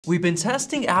We've been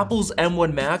testing Apple's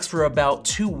M1 Macs for about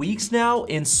 2 weeks now,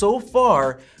 and so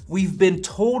far, we've been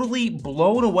totally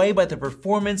blown away by the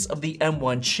performance of the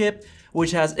M1 chip, which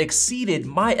has exceeded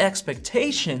my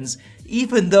expectations,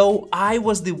 even though I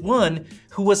was the one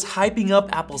who was hyping up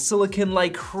Apple Silicon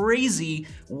like crazy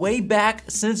way back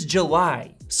since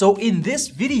July. So in this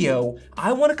video,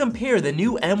 I want to compare the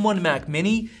new M1 Mac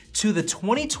Mini to the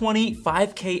 2020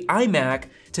 5K iMac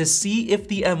to see if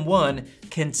the M1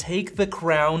 can take the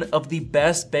crown of the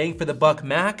best bang for the buck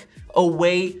Mac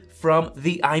away from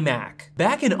the iMac.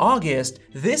 Back in August,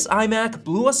 this iMac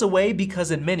blew us away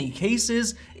because in many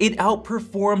cases, it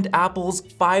outperformed Apple's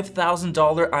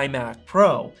 $5,000 iMac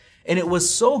Pro. And it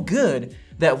was so good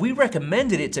that we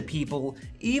recommended it to people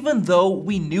even though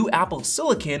we knew Apple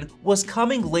Silicon was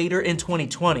coming later in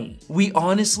 2020. We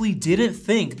honestly didn't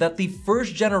think that the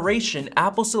first generation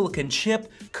Apple Silicon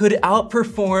chip could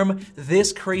outperform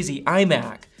this crazy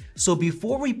iMac. So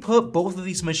before we put both of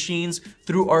these machines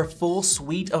through our full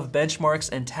suite of benchmarks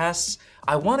and tests,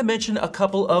 I want to mention a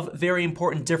couple of very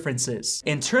important differences.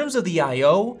 In terms of the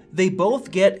I/O, they both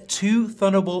get 2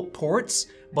 Thunderbolt ports,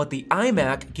 but the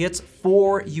iMac gets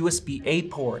 4 USB-A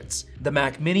ports. The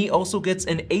Mac Mini also gets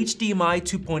an HDMI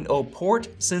 2.0 port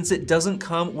since it doesn't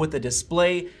come with a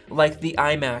display like the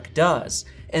iMac does.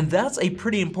 And that's a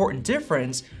pretty important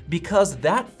difference because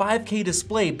that 5K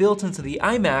display built into the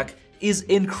iMac is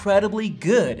incredibly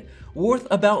good, worth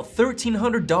about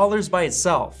 $1,300 by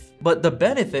itself. But the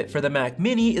benefit for the Mac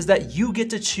Mini is that you get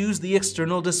to choose the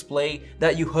external display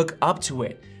that you hook up to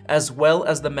it, as well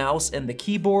as the mouse and the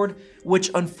keyboard, which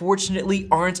unfortunately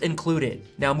aren't included.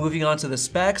 Now moving on to the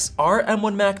specs, our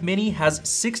M1 Mac Mini has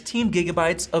 16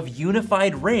 gigabytes of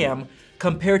unified RAM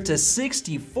compared to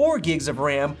 64 gigs of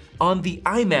RAM on the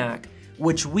iMac,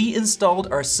 which we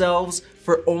installed ourselves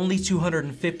for only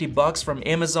 $250 from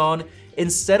Amazon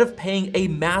instead of paying a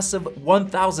massive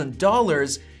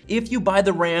 $1,000 if you buy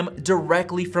the RAM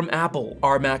directly from Apple.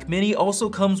 Our Mac Mini also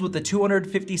comes with a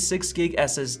 256 gig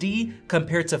SSD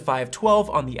compared to 512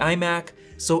 on the iMac,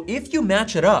 so if you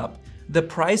match it up, the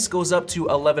price goes up to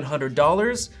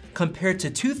 $1,100 compared to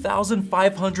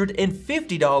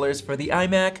 $2,550 for the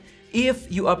iMac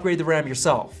if you upgrade the RAM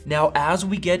yourself. Now, as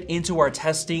we get into our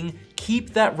testing,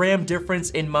 keep that RAM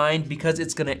difference in mind because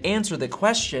it's gonna answer the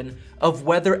question of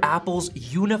whether Apple's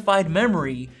unified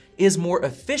memory is more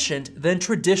efficient than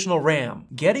traditional RAM.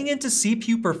 Getting into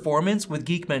CPU performance with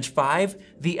Geekbench 5,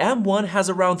 the M1 has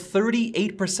around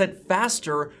 38%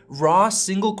 faster raw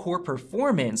single-core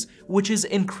performance, which is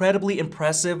incredibly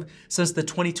impressive since the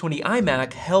 2020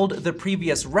 iMac held the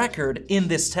previous record in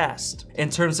this test.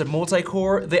 In terms of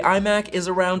multi-core, the iMac is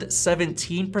around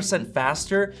 17%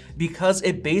 faster because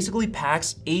it basically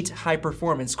packs 8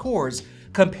 high-performance cores,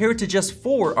 compared to just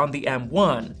 4 on the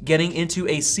M1. Getting into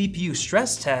a CPU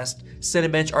stress test,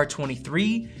 Cinebench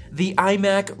R23, the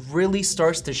iMac really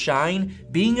starts to shine,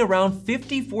 being around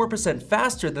 54%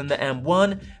 faster than the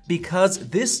M1 because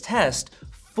this test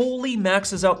fully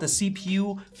maxes out the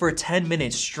CPU for 10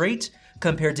 minutes straight,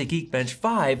 compared to Geekbench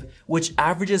 5, which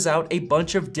averages out a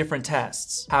bunch of different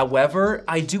tests. However,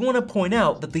 I do want to point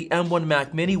out that the M1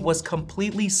 Mac Mini was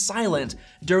completely silent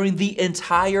during the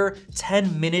entire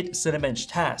 10-minute Cinebench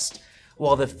test,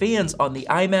 while the fans on the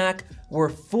iMac were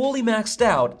fully maxed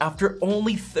out after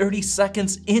only 30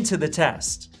 seconds into the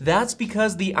test. That's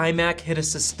because the iMac hit a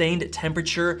sustained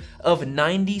temperature of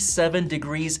 97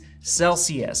 degrees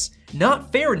Celsius,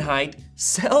 not Fahrenheit,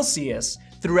 Celsius,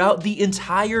 throughout the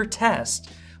entire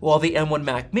test, while the M1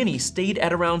 Mac Mini stayed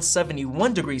at around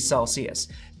 71 degrees Celsius,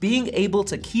 being able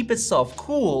to keep itself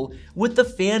cool with the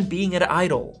fan being at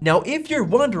idle. Now, if you're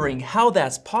wondering how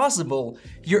that's possible,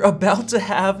 you're about to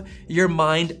have your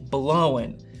mind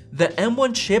blown. The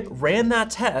M1 chip ran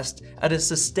that test at a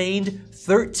sustained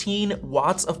 13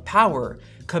 watts of power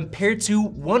compared to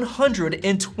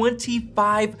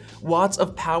 125 watts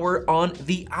of power on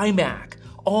the iMac,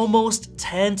 almost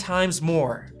 10 times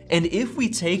more. And if we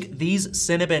take these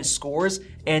Cinebench scores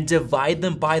and divide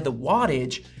them by the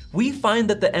wattage, we find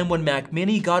that the M1 Mac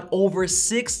Mini got over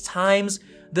 6 times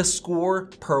the score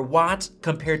per watt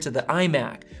compared to the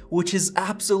iMac, which is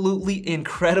absolutely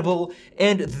incredible,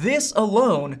 and this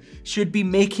alone should be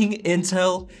making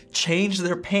Intel change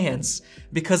their pants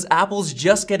because Apple's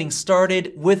just getting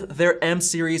started with their M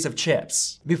series of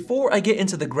chips. Before I get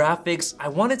into the graphics, I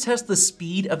want to test the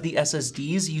speed of the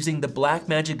SSDs using the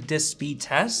Blackmagic Disk Speed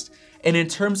Test, and in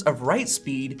terms of write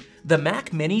speed, the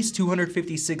Mac Mini's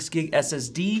 256 gig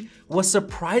SSD was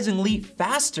surprisingly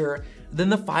faster than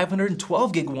the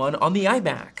 512 gig one on the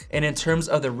iMac. And in terms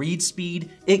of the read speed,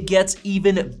 it gets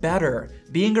even better,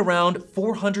 being around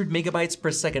 400 megabytes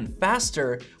per second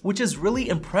faster, which is really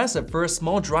impressive for a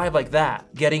small drive like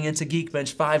that. Getting into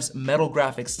Geekbench 5's metal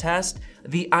graphics test,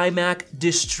 the iMac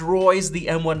destroys the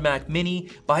M1 Mac Mini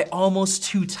by almost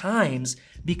 2 times,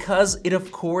 because it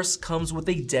of course comes with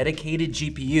a dedicated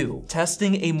GPU.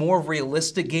 Testing a more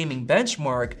realistic gaming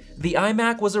benchmark, the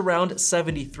iMac was around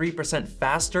 73%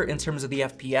 faster in terms of the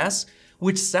FPS,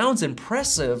 which sounds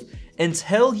impressive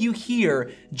until you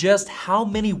hear just how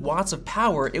many watts of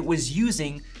power it was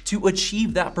using to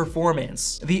achieve that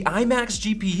performance. The iMac's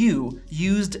GPU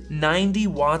used 90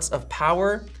 watts of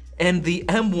power, and the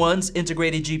M1's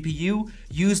integrated GPU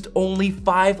used only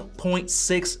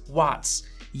 5.6 watts.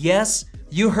 Yes,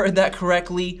 you heard that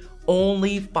correctly,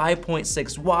 only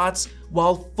 5.6 watts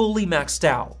while fully maxed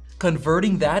out.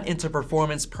 Converting that into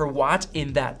performance per watt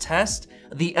in that test,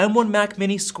 the M1 Mac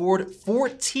Mini scored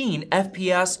 14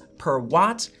 FPS per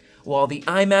watt, while the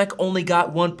iMac only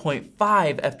got 1.5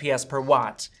 FPS per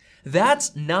watt. That's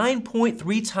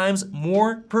 9.3 times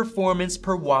more performance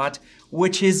per watt,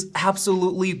 which is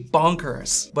absolutely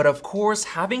bonkers. But of course,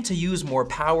 having to use more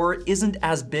power isn't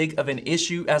as big of an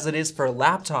issue as it is for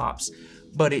laptops,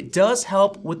 but it does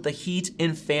help with the heat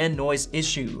and fan noise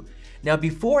issue. Now,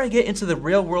 before I get into the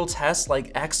real-world tests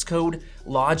like Xcode,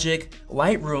 Logic,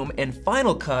 Lightroom, and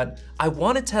Final Cut, I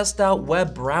want to test out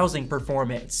web browsing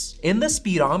performance. In the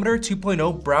Speedometer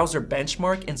 2.0 browser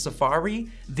benchmark in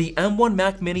Safari, the M1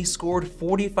 Mac Mini scored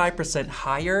 45%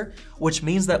 higher, which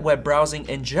means that web browsing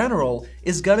in general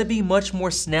is gonna be much more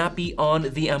snappy on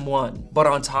the M1. But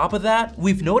on top of that,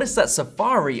 we've noticed that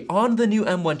Safari on the new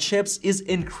M1 chips is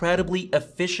incredibly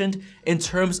efficient in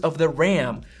terms of the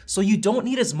RAM, so you don't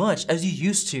need as much as you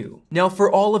used to. Now,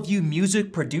 for all of you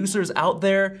music producers out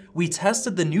there, we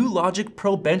tested the new Logic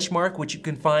Pro benchmark, which you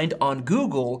can find on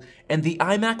Google, and the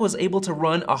iMac was able to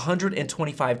run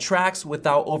 125 tracks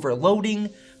without overloading,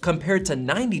 compared to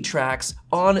 90 tracks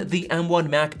on the M1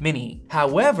 Mac Mini.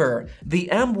 However, the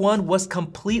M1 was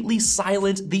completely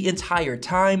silent the entire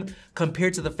time,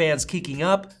 compared to the fans kicking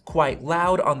up quite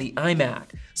loud on the iMac.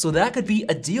 So that could be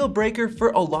a deal breaker for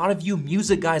a lot of you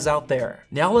music guys out there.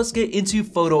 Now let's get into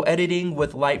photo editing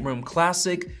with Lightroom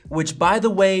Classic, which by the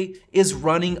way is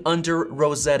running under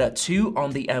Rosetta 2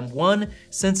 on the M1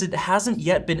 since it hasn't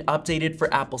yet been updated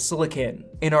for Apple Silicon.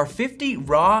 In our 50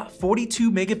 RAW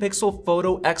 42 megapixel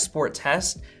photo export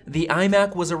test, the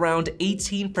iMac was around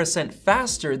 18%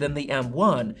 faster than the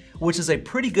M1, which is a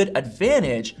pretty good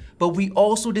advantage, but we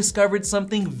also discovered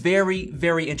something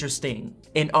very interesting.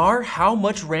 In our How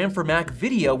Much RAM for Mac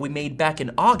video we made back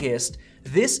in August,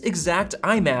 this exact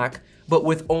iMac, but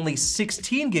with only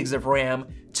 16 gigs of RAM,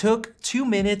 took 2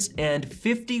 minutes and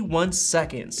 51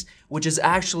 seconds, which is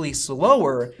actually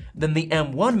slower than the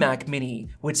M1 Mac Mini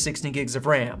with 16 gigs of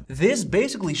RAM. This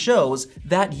basically shows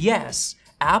that yes,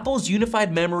 Apple's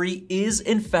unified memory is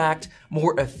in fact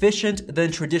more efficient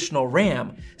than traditional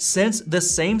RAM, since the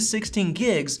same 16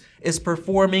 gigs is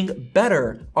performing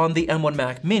better on the M1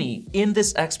 Mac Mini in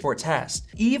this export test,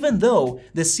 even though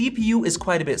the CPU is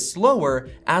quite a bit slower,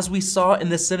 as we saw in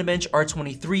the Cinebench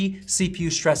R23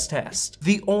 CPU stress test.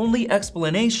 The only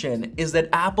explanation is that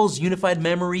Apple's unified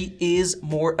memory is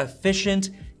more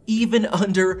efficient even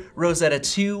under Rosetta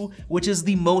 2, which is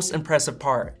the most impressive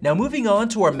part. Now moving on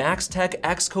to our MaxTech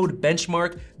Xcode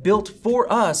benchmark built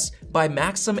for us by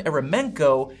Maxim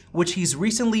Eremenko, which he's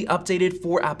recently updated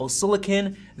for Apple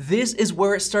Silicon. This is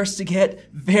where it starts to get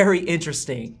very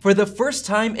interesting. For the first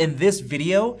time in this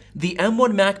video, the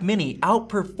M1 Mac Mini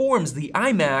outperforms the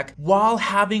iMac while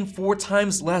having 4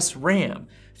 times less RAM,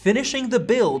 finishing the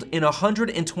build in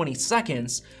 120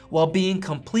 seconds while being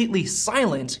completely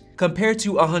silent compared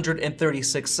to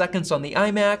 136 seconds on the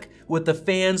iMac, with the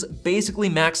fans basically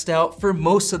maxed out for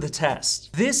most of the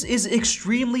test. This is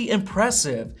extremely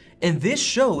impressive, and this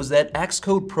shows that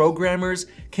Xcode programmers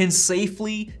can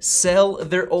safely sell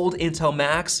their old Intel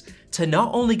Macs to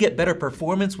not only get better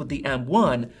performance with the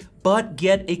M1, but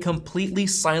get a completely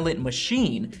silent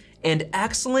machine and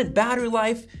excellent battery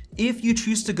life if you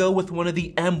choose to go with one of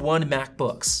the M1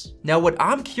 MacBooks. Now what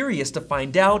I'm curious to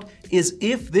find out is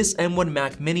if this M1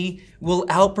 Mac Mini will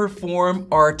outperform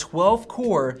our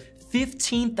 12-core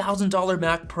 $15,000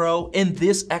 Mac Pro in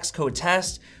this Xcode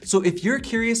test. So if you're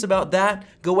curious about that,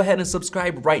 go ahead and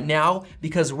subscribe right now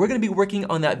because we're gonna be working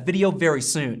on that video very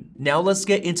soon. Now let's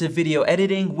get into video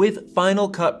editing with Final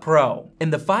Cut Pro.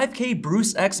 In the 5K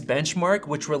BruceX Benchmark,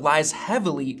 which relies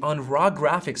heavily on raw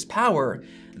graphics power,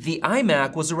 the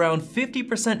iMac was around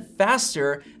 50%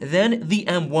 faster than the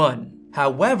M1.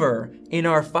 However, in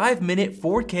our 5-minute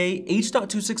 4K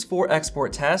H.264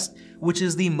 Export test, which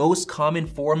is the most common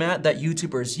format that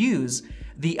YouTubers use,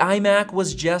 the iMac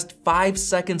was just 5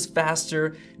 seconds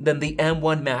faster than the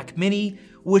M1 Mac Mini,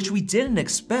 which we didn't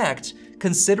expect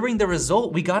considering the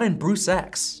result we got in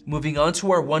BruceX. Moving on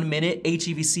to our 1-minute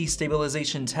HEVC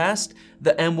Stabilization test,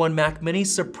 the M1 Mac Mini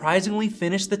surprisingly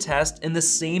finished the test in the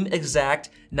same exact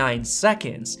 9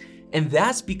 seconds. And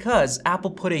that's because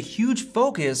Apple put a huge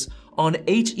focus on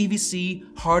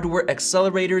HEVC hardware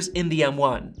accelerators in the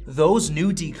M1. Those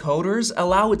new decoders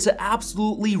allow it to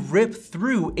absolutely rip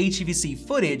through HEVC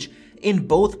footage in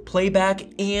both playback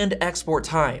and export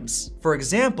times. For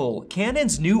example,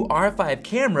 Canon's new R5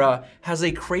 camera has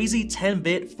a crazy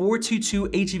 10-bit 422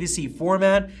 HEVC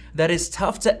format that is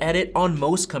tough to edit on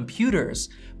most computers,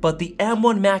 but the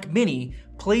M1 Mac Mini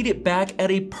played it back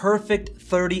at a perfect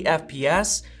 30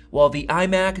 FPS, while the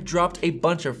iMac dropped a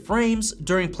bunch of frames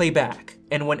during playback.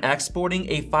 And when exporting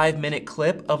a 5-minute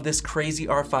clip of this crazy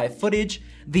R5 footage,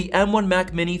 the M1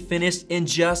 Mac Mini finished in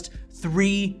just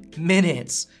 3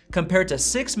 minutes, compared to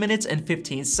 6 minutes and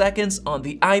 15 seconds on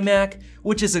the iMac,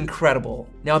 which is incredible.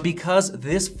 Now, because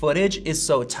this footage is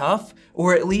so tough,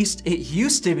 or at least it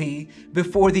used to be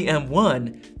before the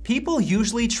M1, people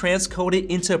usually transcode it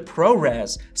into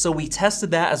ProRes, so we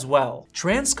tested that as well.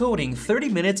 Transcoding 30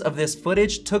 minutes of this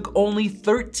footage took only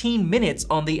 13 minutes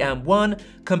on the M1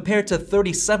 compared to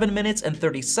 37 minutes and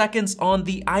 30 seconds on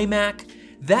the iMac.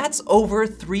 That's over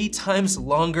 3 times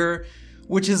longer,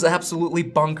 which is absolutely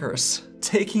bonkers.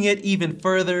 Taking it even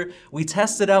further, we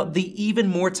tested out the even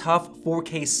more tough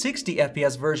 4K 60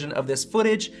 FPS version of this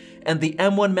footage, and the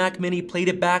M1 Mac Mini played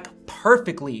it back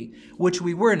perfectly, which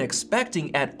we weren't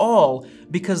expecting at all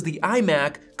because the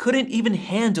iMac couldn't even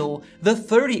handle the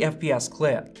 30 FPS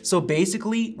clip. So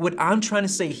basically, what I'm trying to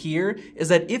say here is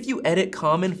that if you edit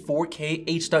common 4K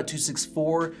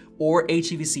H.264 or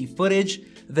HEVC footage,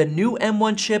 the new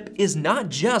M1 chip is not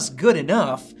just good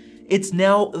enough, it's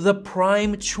now the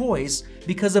prime choice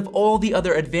because of all the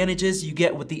other advantages you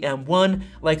get with the M1,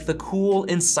 like the cool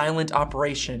and silent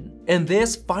operation. And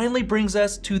this finally brings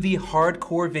us to the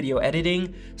hardcore video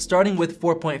editing, starting with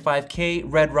 4.5K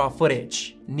Red RAW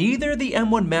footage. Neither the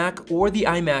M1 Mac or the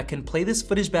iMac can play this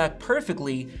footage back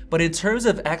perfectly, but in terms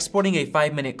of exporting a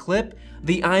 5-minute clip,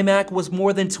 the iMac was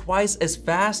more than twice as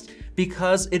fast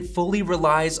because it fully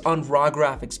relies on raw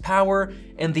graphics power,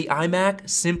 and the iMac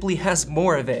simply has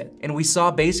more of it. And we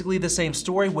saw basically the same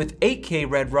story with 8K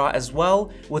Red RAW as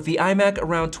well, with the iMac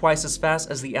around twice as fast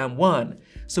as the M1.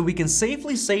 So we can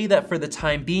safely say that for the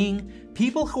time being,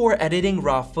 people who are editing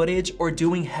raw footage or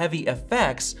doing heavy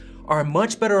effects are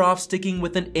much better off sticking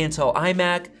with an Intel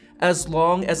iMac as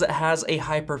long as it has a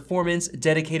high-performance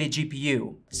dedicated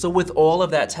GPU. So with all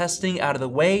of that testing out of the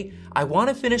way, I want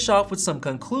to finish off with some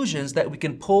conclusions that we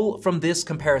can pull from this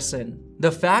comparison.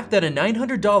 The fact that a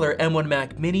 $900 M1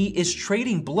 Mac Mini is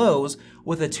trading blows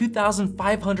with a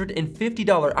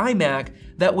 $2,550 iMac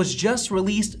that was just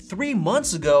released 3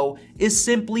 months ago is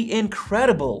simply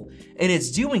incredible, and it's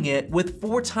doing it with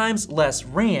 4 times less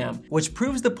RAM, which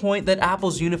proves the point that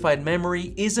Apple's unified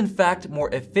memory is in fact more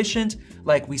efficient,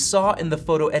 like we saw in the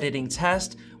photo editing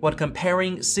test when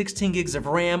comparing 16 gigs of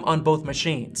RAM on both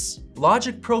machines.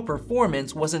 Logic Pro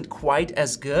performance wasn't quite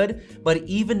as good, but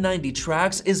even 90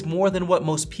 tracks is more than what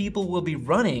most people will be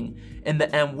running, and the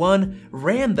M1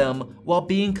 ran them while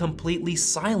being completely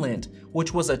silent,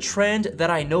 which was a trend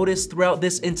that I noticed throughout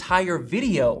this entire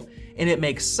video, and it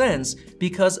makes sense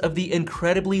because of the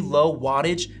incredibly low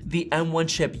wattage the M1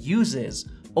 chip uses,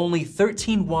 only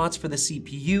 13 watts for the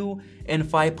CPU and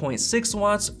 5.6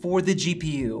 watts for the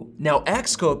GPU. Now,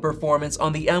 Xcode performance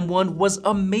on the M1 was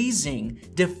amazing,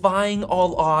 defying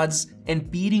all odds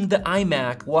and beating the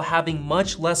iMac while having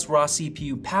much less raw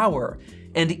CPU power,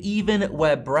 and even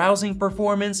web browsing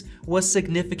performance was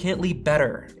significantly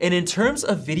better. And in terms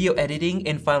of video editing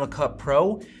in Final Cut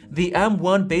Pro, the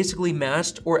M1 basically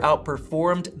matched or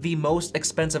outperformed the most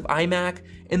expensive iMac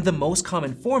in the most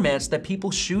common formats that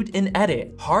people shoot and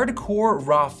edit. Hardcore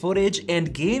raw footage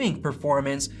and gaming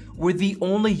performance were the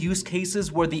only use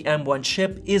cases where the M1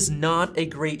 chip is not a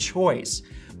great choice.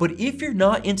 But if you're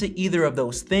not into either of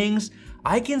those things,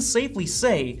 I can safely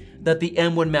say that the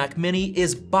M1 Mac Mini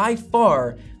is by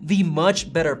far the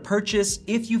much better purchase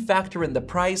if you factor in the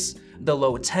price, the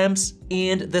low temps,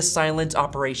 and the silent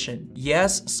operation.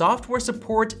 Yes, software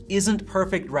support isn't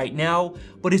perfect right now,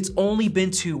 but it's only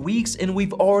been 2 weeks and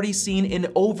we've already seen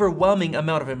an overwhelming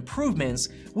amount of improvements,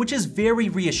 which is very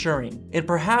reassuring. And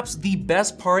perhaps the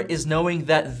best part is knowing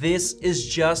that this is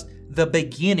just the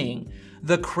beginning.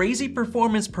 The crazy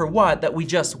performance per watt that we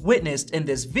just witnessed in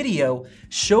this video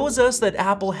shows us that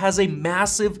Apple has a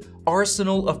massive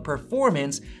arsenal of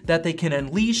performance that they can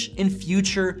unleash in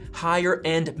future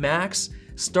higher-end Macs,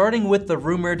 starting with the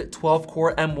rumored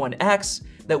 12-core M1X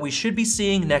that we should be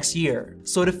seeing next year.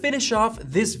 So to finish off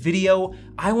this video,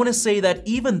 I want to say that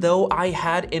even though I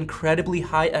had incredibly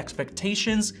high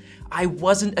expectations, I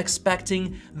wasn't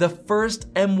expecting the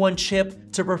first M1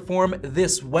 chip to perform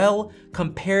this well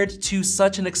compared to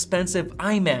such an expensive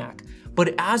iMac.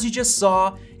 But as you just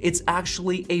saw, it's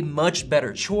actually a much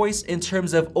better choice in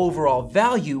terms of overall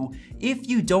value if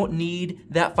you don't need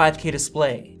that 5K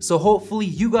display. So hopefully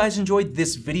you guys enjoyed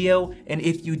this video, and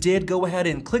if you did, go ahead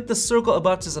and click the circle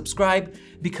above to subscribe,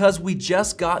 because we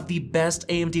just got the best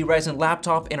AMD Ryzen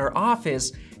laptop in our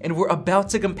office and we're about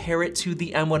to compare it to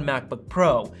the M1 MacBook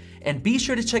Pro. And be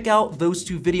sure to check out those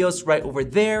two videos right over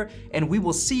there, and we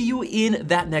will see you in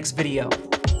that next video.